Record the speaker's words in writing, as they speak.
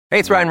Hey,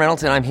 it's Ryan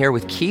Reynolds, and I'm here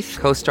with Keith,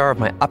 co-star of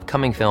my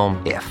upcoming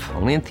film, If,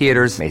 only in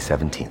theaters May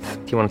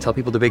 17th. Do you want to tell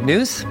people the big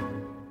news?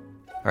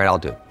 All right, I'll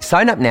do it.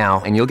 Sign up now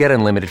and you'll get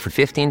unlimited for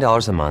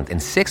 $15 a month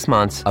and 6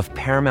 months of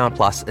Paramount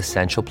Plus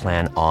Essential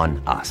Plan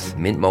on us.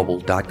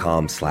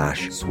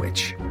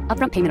 Mintmobile.com/switch.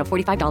 Upfront payment of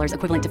 $45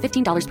 equivalent to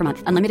 $15 per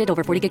month. Unlimited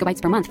over 40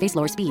 gigabytes per month. Face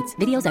lower speeds.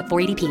 Videos at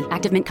 480p.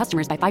 Active Mint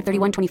customers by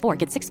 531.24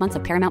 get 6 months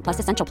of Paramount Plus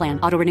Essential Plan.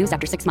 Auto renews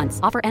after 6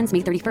 months. Offer ends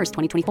May 31st,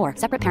 2024.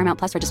 Separate Paramount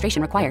Plus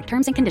registration required.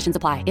 Terms and conditions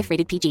apply if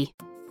rated PG.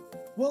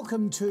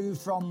 Welcome to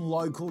From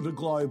Local to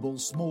Global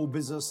Small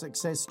Business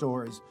Success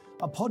Stories,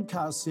 a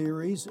podcast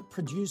series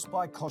produced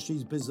by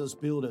Koshy's Business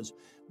Builders,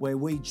 where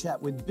we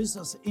chat with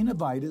business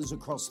innovators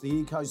across the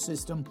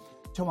ecosystem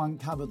to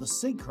uncover the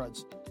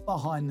secrets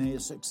behind their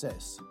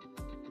success.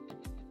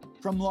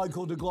 From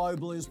Local to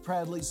Global is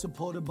proudly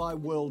supported by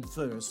World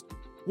First.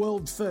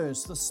 World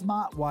First, the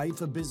smart way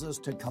for business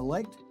to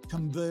collect,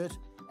 convert,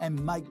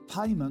 and make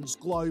payments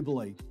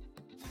globally.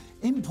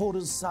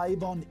 Importers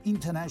save on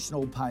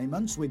international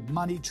payments with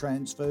money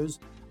transfers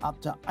up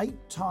to 8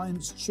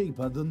 times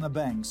cheaper than the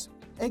banks.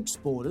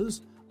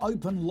 Exporters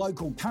open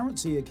local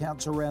currency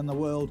accounts around the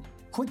world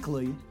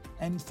quickly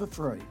and for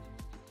free.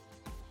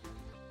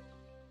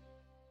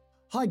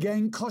 Hi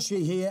gang,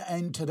 Koshy here,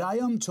 and today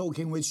I'm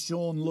talking with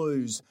Sean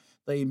Lewis,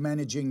 the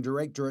Managing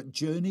Director at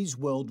Journeys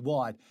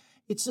Worldwide.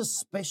 It's a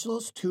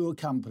specialist tour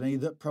company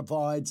that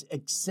provides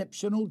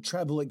exceptional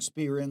travel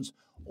experience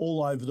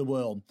all over the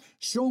world.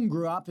 Sean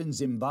grew up in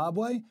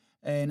Zimbabwe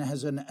and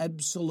has an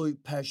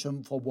absolute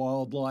passion for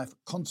wildlife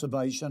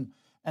conservation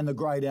and the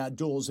great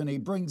outdoors, and he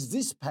brings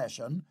this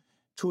passion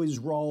to his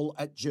role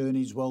at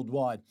Journeys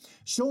Worldwide.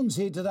 Sean's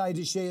here today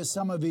to share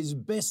some of his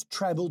best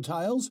travel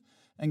tales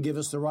and give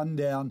us the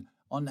rundown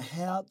on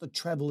how the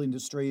travel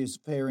industry is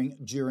faring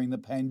during the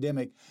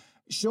pandemic.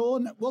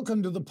 Sean,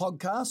 welcome to the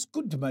podcast.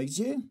 Good to meet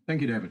you.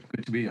 Thank you, David.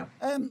 Good to be here.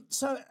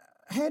 So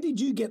how did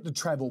you get the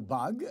travel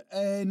bug,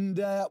 and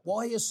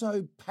why are you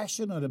so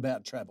passionate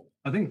about travel?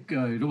 I think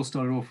it all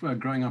started off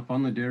growing up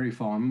on the dairy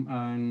farm,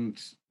 and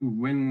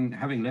when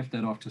having left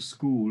that after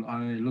school,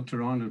 I looked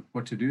around at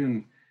what to do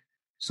and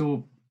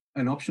saw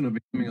an option of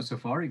becoming a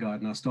safari guide,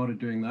 and I started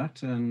doing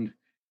that. And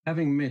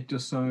having met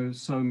just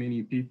so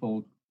many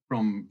people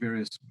from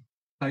various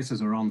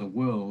places around the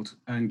world,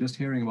 and just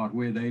hearing about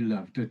where they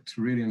lived, it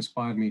really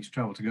inspired me to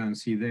travel to go and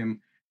see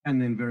them,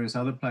 and then various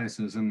other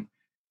places. And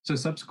so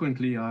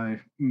subsequently, I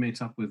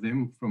met up with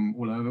them from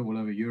all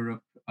over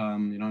Europe,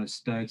 United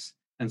States,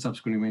 and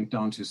subsequently went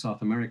down to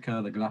South America,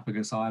 the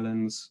Galapagos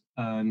Islands,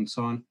 and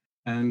so on,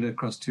 and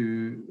across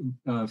to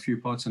a few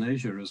parts in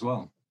Asia as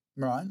well.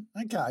 Right.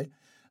 Okay.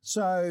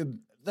 So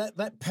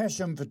that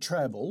passion for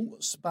travel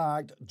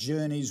sparked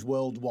Journeys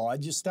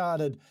Worldwide. You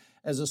started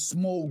as a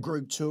small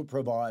group tour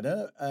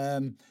provider.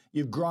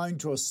 You've grown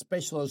to a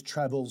specialist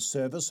travel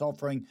service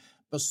offering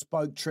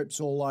bespoke trips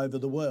all over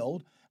the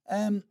world.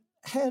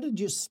 How did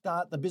you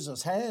start the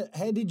business?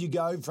 How did you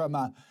go from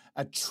a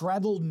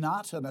travel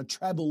nut and a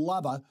travel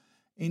lover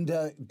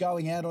into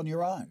going out on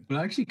your own? Well,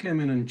 I actually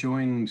came in and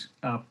joined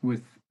up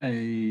with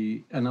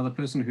another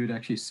person who'd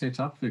actually set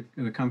up the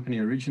company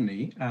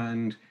originally,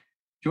 and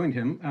joined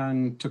him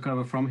and took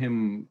over from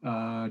him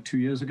 2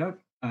 years ago.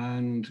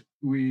 And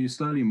we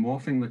slowly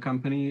morphing the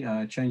company,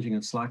 changing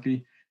it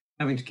slightly,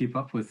 having to keep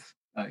up with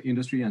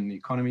industry and the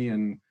economy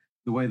and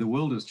the way the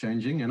world is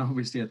changing. And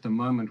obviously at the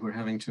moment, we're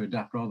having to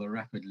adapt rather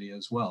rapidly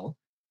as well.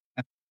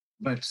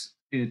 But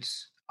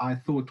I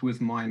thought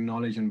with my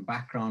knowledge and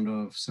background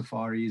of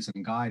safaris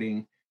and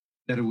guiding,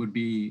 that it would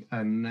be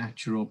a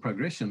natural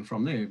progression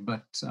from there.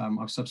 But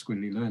I've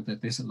subsequently learned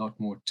that there's a lot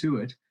more to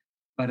it.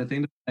 But at the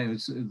end of the day,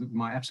 it's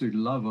my absolute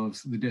love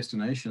of the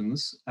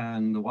destinations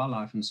and the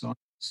wildlife and so on.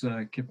 It's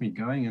kept me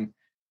going and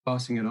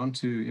passing it on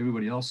to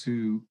everybody else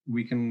who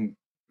we can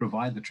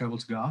provide the travel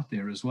to go out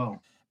there as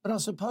well. But I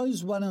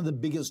suppose one of the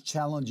biggest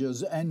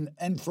challenges,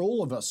 and for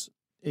all of us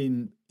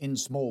in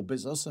small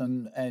business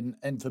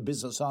and for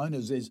business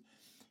owners, is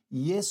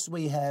yes,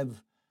 we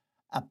have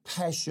a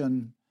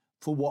passion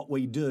for what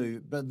we do,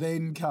 but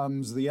then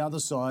comes the other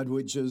side,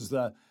 which is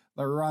the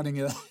running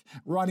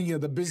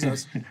of the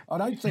business. I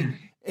don't think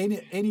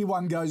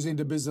anyone goes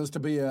into business to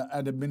be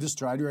an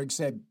administrator,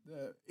 except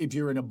if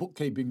you're in a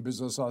bookkeeping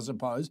business, I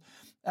suppose.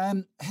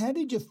 How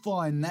did you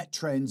find that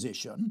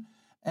transition?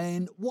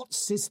 And what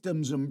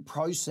systems and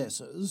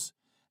processes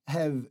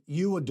have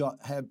you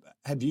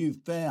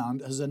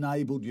found has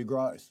enabled your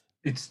growth?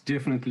 It's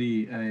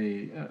definitely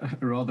a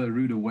rather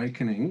rude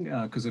awakening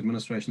because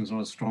administration is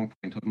not a strong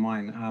point of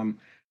mine.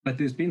 But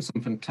there's been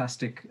some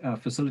fantastic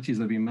facilities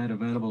that have been made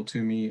available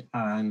to me,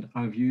 and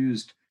I've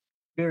used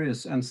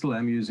various, and still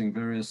am using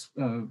various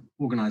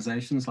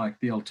organizations like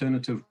the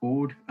Alternative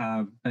Board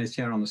based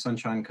here on the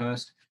Sunshine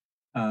Coast,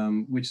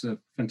 which is a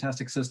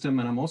fantastic system.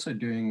 And I'm also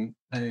doing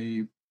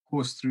a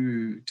course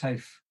through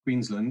TAFE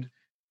Queensland,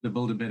 the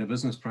Build a Better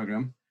Business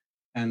program,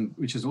 and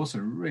which is also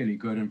really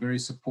good and very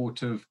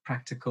supportive,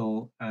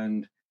 practical.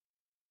 And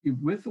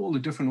with all the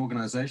different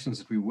organizations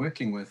that we're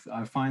working with,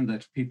 I find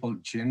that people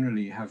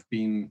generally have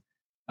been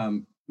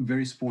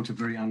very supportive,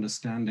 very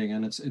understanding,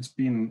 and it's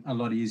been a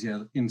lot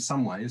easier in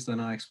some ways than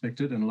I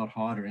expected, and a lot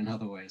harder in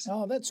other ways.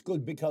 Oh, that's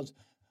good, because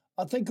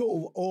I think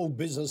all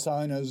business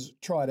owners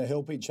try to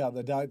help each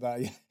other, don't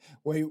they?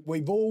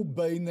 We've all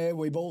been there.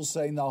 We've all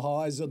seen the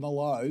highs and the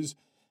lows,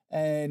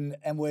 and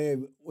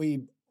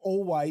we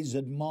always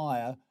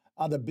admire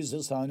other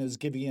business owners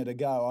giving it a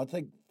go. I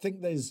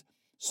think there's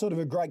sort of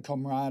a great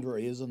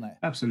camaraderie, isn't there?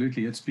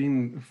 Absolutely. It's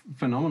been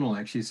phenomenal,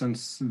 actually,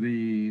 since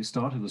the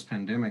start of this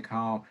pandemic,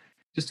 how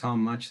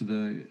much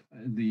the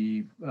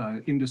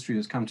industry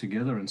has come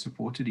together and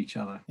supported each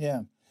other.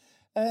 Yeah.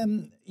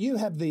 You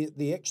have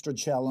the extra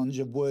challenge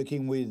of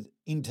working with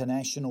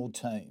international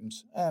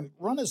teams.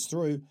 Run us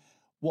through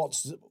what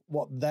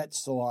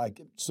that's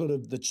like, sort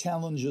of the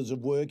challenges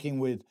of working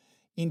with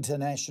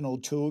international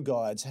tour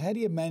guides. How do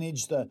you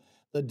manage the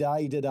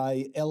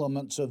day-to-day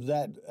elements of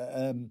that,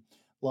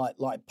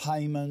 like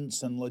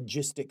payments and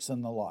logistics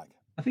and the like?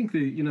 I think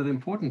the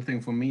important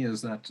thing for me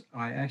is that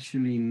I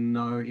actually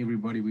know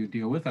everybody we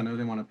deal with. I know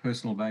them on a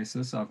personal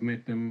basis. I've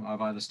met them.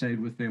 I've either stayed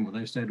with them or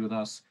they've stayed with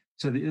us.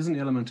 So there is an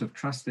element of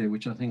trust there,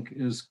 which I think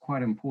is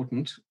quite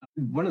important.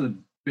 One of the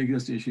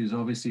biggest issues,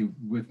 obviously,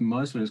 with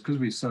most of it is because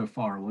we're so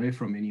far away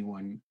from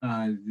anyone.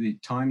 The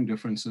time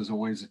difference is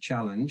always a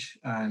challenge,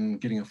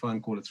 and getting a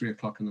phone call at 3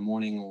 o'clock in the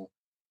morning or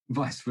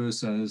vice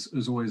versa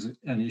is always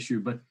an issue.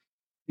 But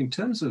in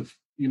terms of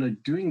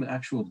doing the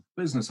actual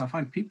business, I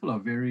find people are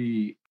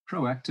very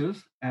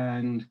proactive,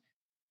 and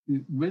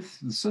with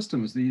the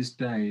systems these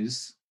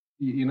days,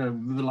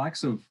 the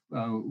likes of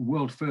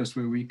World First,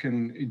 where we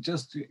can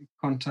just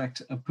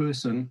contact a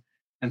person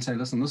and say,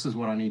 listen, this is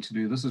what I need to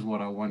do. This is what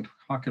I want.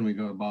 How can we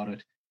go about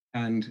it?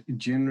 And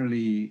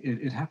generally,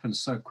 it happens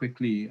so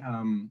quickly,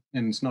 and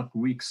it's not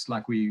weeks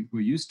like we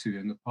were used to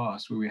in the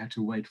past, where we had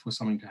to wait for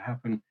something to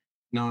happen.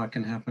 Now it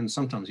can happen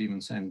sometimes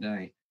even same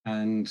day.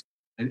 And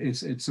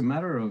it's a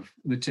matter of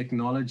the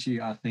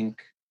technology, I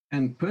think,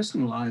 and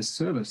personalized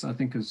service, I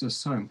think, is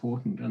just so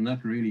important, and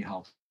that really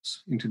helps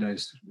in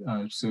today's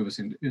service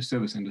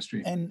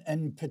industry.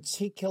 And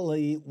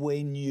particularly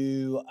when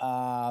you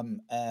are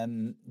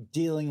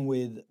dealing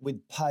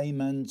with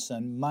payments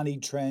and money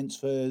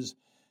transfers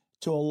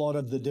to a lot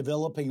of the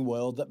developing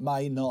world that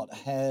may not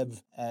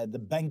have the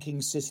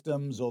banking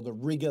systems or the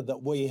rigor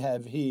that we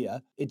have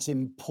here, it's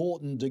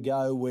important to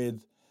go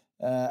with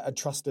a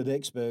trusted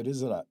expert,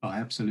 isn't it? Oh,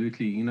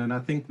 absolutely. And I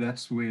think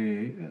that's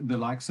where the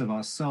likes of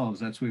ourselves,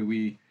 that's where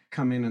we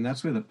come in, and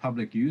that's where the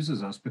public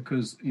uses us,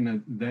 because,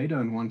 they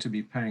don't want to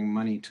be paying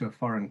money to a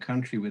foreign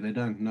country where they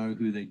don't know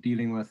who they're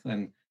dealing with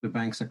and the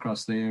banks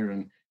across there.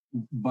 And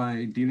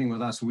by dealing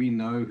with us, we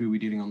know who we're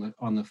dealing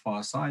on the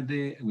far side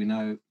there. We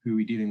know who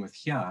we're dealing with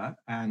here,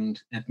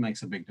 and it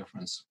makes a big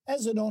difference.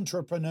 As an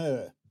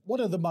entrepreneur, what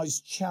are the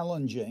most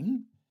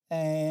challenging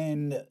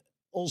and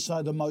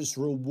also the most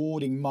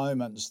rewarding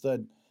moments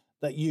that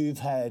you've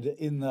had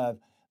in the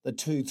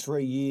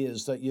 2-3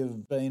 years that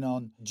you've been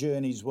on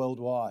Journeys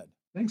Worldwide?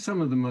 I think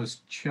some of the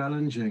most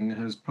challenging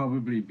has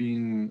probably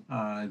been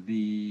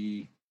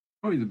the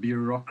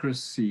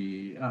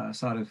bureaucracy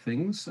side of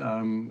things.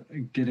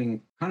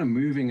 Getting kind of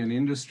moving an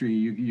industry,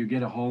 you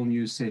get a whole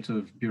new set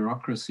of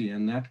bureaucracy,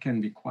 and that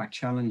can be quite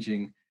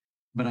challenging.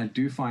 But I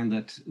do find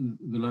that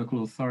the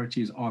local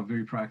authorities are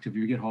very proactive.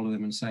 You get hold of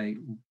them and say,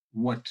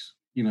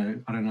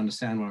 I don't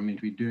understand what I'm meant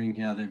to be doing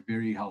here. They're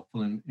very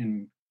helpful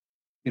in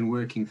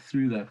working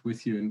through that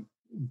with you. And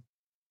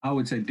I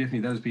would say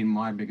definitely that's been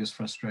my biggest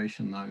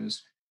frustration, though,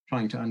 is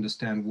trying to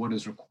understand what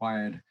is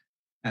required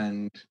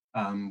and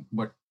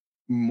what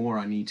more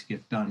I need to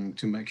get done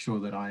to make sure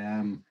that I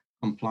am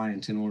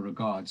compliant in all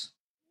regards.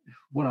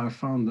 What I've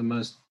found the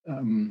most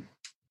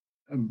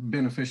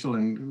beneficial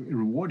and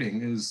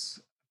rewarding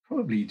is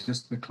probably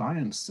just the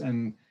clients.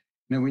 And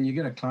when you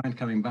get a client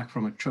coming back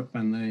from a trip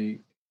and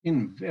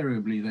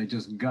they're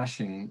just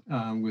gushing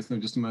with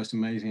just the most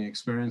amazing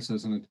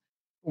experiences, and it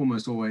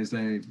almost always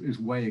is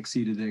way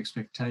exceeded their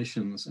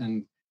expectations,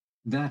 and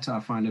that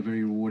I find a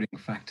very rewarding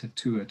factor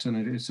to it, and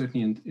it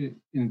certainly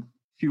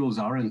fuels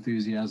our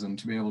enthusiasm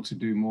to be able to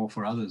do more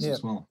for others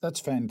as well. That's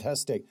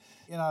fantastic.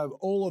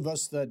 All of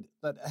us that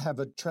have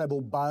a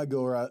travel bug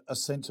or a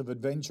sense of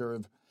adventure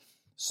have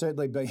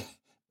certainly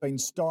been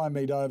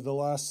stymied over the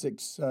last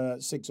 6 or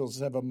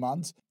 7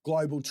 months.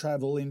 Global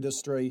travel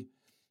industry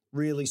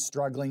really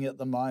struggling at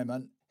the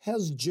moment.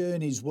 How's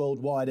Journeys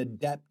Worldwide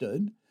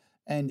adapted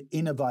and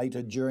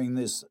innovated during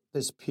this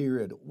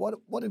period?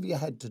 What have you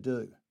had to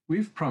do?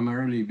 We've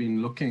primarily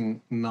been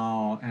looking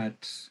now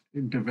at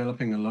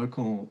developing a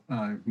local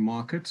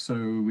market.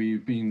 So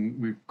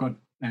we've got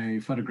a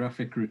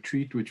photographic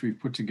retreat which we've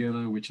put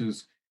together, which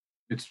is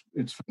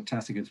it's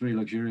fantastic. It's very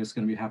luxurious. It's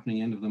going to be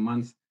happening end of the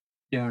month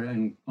here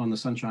and on the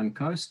Sunshine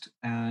Coast,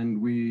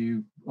 and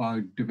we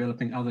are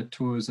developing other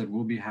tours that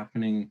will be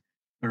happening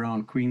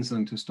around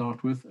Queensland to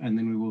start with, and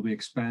then we will be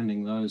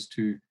expanding those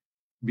to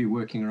be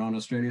working around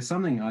Australia,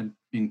 something I'd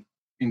been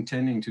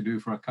intending to do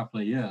for a couple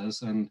of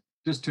years, and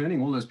just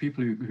turning all those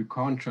people who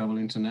can't travel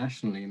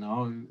internationally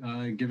now,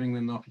 giving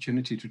them the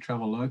opportunity to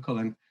travel local.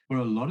 And for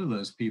a lot of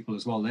those people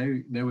as well,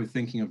 they were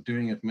thinking of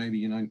doing it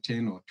maybe, in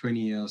 10 or 20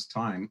 years'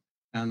 time.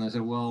 And they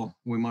said, well,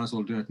 we might as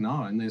well do it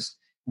now. And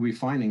we're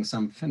finding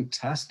some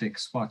fantastic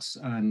spots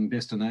and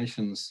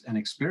destinations and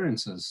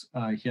experiences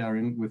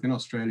here within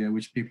Australia,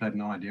 which people had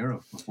no idea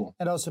of before.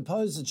 And I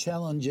suppose the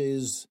challenge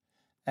is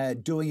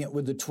doing it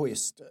with a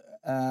twist,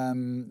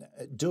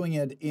 doing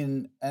it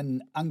in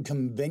an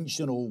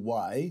unconventional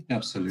way.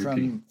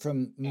 Absolutely.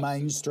 From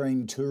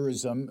mainstream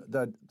tourism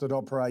that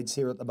operates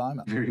here at the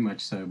moment. Very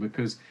much so,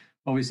 because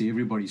obviously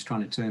everybody's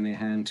trying to turn their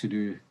hand to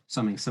do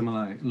something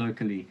similar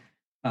locally.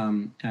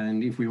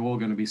 And if we're all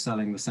going to be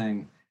selling the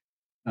same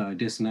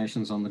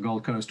destinations on the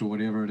Gold Coast or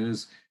whatever it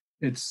is,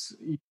 it's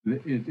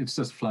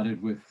just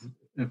flooded with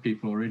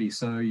people already.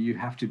 So you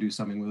have to do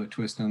something with a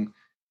twist, and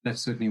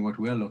that's certainly what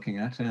we're looking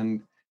at.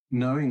 And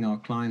knowing our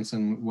clients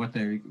and what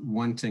they're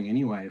wanting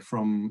anyway,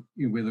 from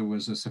whether it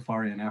was a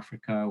safari in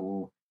Africa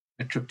or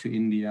a trip to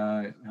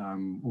India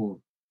or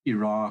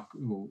Iraq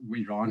or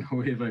Iran or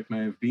wherever it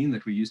may have been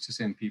that we used to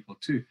send people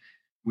to,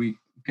 we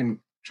can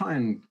try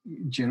and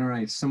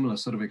generate similar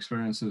sort of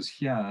experiences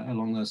here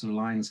along those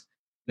lines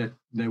that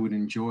they would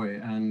enjoy.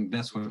 And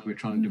that's what we're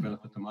trying to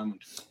develop at the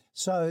moment.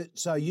 So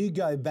you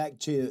go back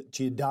to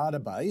your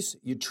database,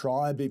 your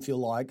tribe, if you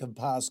like, of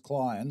past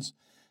clients,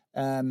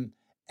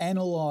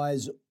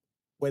 analyse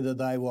whether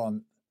they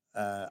want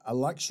a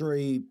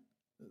luxury,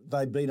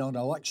 they've been on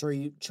a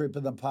luxury trip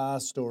in the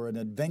past or an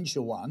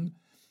adventure one,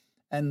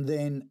 and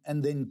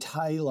then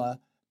tailor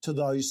to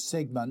those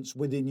segments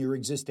within your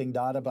existing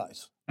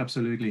database.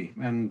 Absolutely.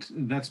 And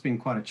that's been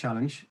quite a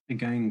challenge.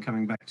 Again,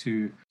 coming back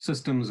to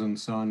systems and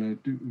so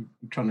on,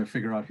 trying to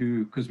figure out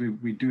who, because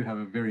we do have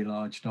a very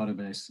large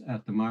database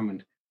at the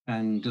moment,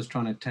 and just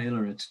trying to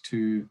tailor it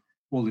to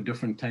all the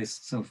different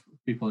tastes of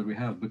people that we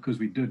have, because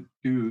we did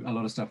do a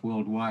lot of stuff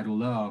worldwide.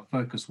 Although our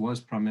focus was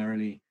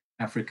primarily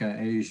Africa,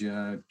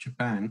 Asia,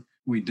 Japan,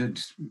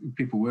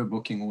 people were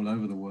booking all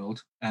over the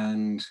world,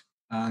 and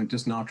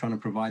just now trying to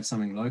provide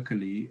something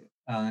locally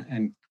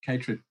and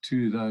cater it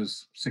to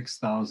those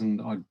 6,000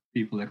 odd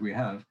people that we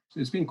have.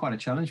 It's been quite a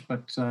challenge,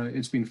 but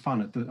it's been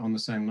fun on the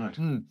same note.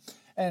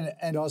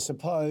 And I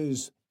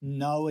suppose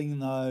knowing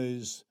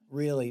those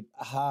really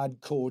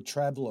hardcore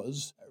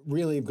travellers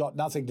really have got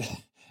nothing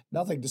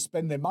to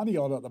spend their money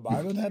on at the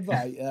moment, have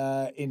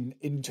they?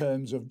 In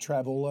terms of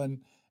travel,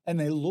 and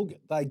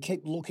they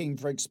keep looking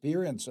for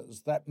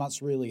experiences. That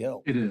must really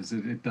help. It is.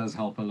 It does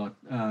help a lot,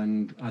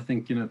 and I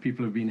think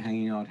people have been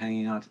hanging out,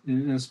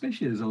 and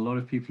especially there's a lot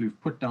of people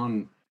who've put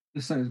down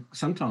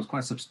sometimes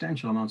quite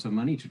substantial amounts of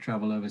money to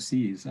travel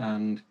overseas,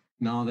 and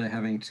now they're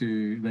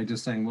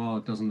just saying, well,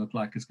 it doesn't look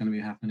like it's going to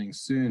be happening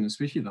soon,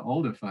 especially the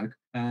older folk,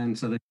 and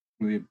so they're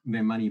getting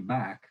their money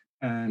back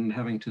and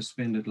having to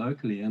spend it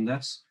locally, and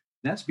that's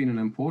been an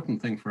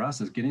important thing for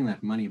us, is getting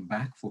that money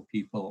back for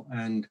people.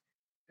 And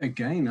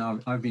again,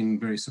 I've been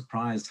very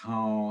surprised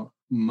how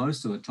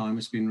most of the time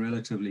it's been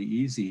relatively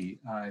easy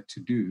to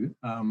do,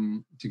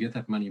 to get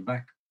that money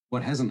back.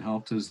 What hasn't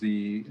helped is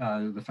the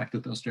fact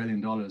that the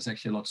Australian dollar is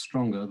actually a lot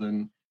stronger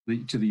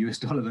to the US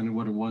dollar than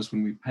what it was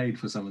when we paid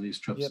for some of these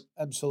trips. Yep,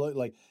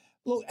 absolutely.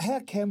 Look,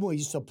 how can we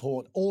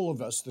support, all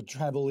of us, the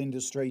travel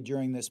industry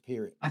during this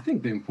period? I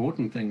think the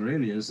important thing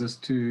really is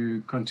just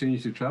to continue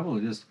to travel.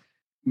 Just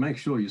make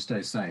sure you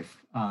stay safe.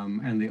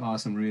 And there are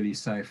some really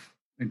safe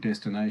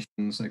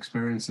destinations,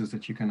 experiences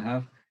that you can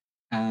have,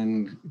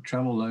 and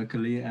travel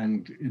locally,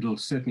 and it'll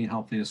certainly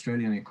help the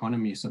Australian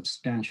economy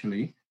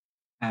substantially.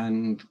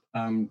 And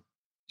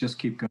just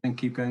keep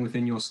going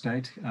within your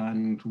state,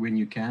 and when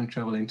you can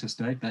travel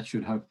interstate, that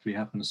should hopefully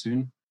happen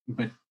soon.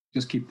 But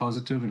just keep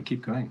positive and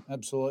keep going.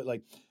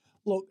 Absolutely.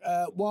 Look,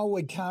 while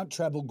we can't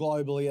travel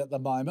globally at the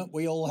moment,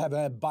 we all have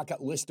a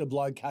bucket list of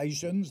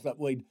locations that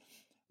we'd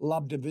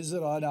love to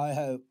visit.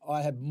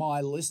 I have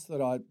my list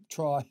that I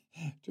try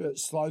to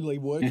slowly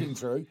working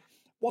through.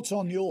 What's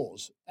on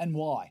yours and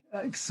why?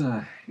 It's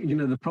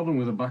the problem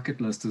with a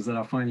bucket list is that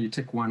I find you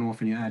tick one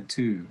off and you add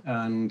two,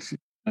 and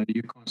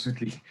you're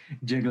constantly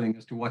jiggling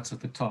as to what's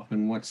at the top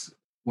and what's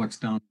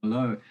down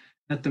below.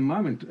 At the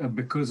moment,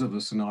 because of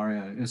the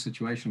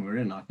situation we're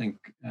in, I think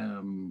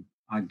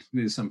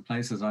there's some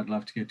places I'd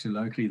love to get to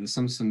locally. The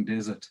Simpson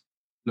Desert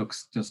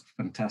looks just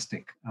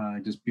fantastic,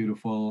 just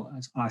beautiful.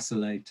 It's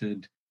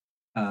isolated.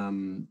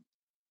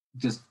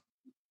 Just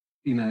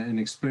an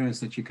experience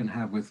that you can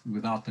have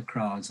without the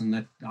crowds, and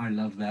that I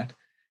love that.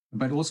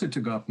 But also to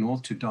go up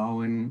north to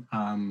Darwin,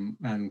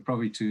 and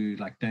probably to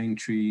like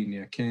Daintree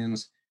near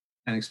Cairns,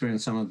 and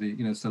experience some of the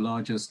it's the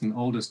largest and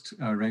oldest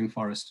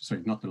rainforest.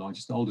 Sorry, not the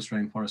largest, the oldest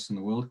rainforest in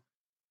the world,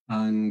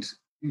 and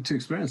to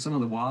experience some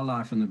of the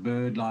wildlife and the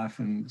bird life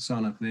and so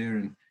on up there,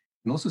 and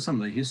also some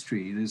of the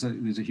history. There's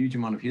a huge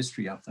amount of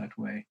history up that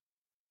way,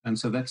 and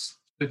so that's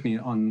certainly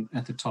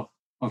at the top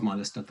of my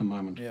list at the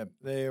moment. Yeah,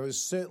 there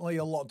is certainly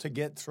a lot to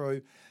get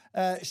through.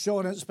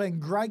 Sean, it's been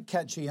great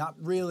catching up.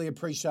 Really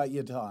appreciate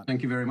your time.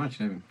 Thank you very much,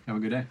 David. Have a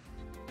good day.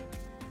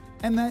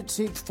 And that's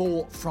it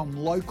for From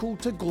Local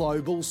to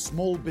Global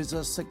Small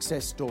Business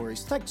Success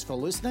Stories. Thanks for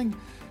listening.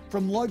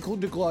 From local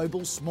to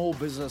global, Small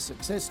Business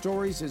Success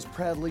Stories is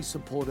proudly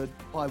supported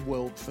by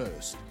World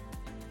First.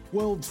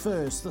 World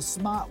First, the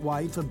smart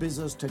way for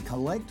business to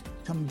collect,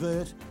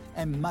 convert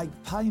and make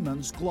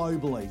payments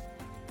globally.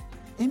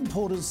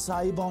 Importers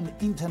save on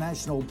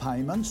international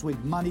payments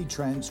with money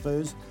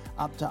transfers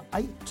up to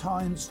 8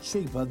 times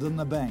cheaper than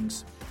the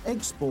banks.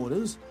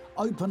 Exporters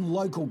open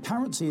local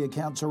currency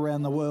accounts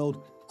around the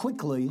world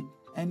quickly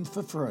and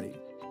for free.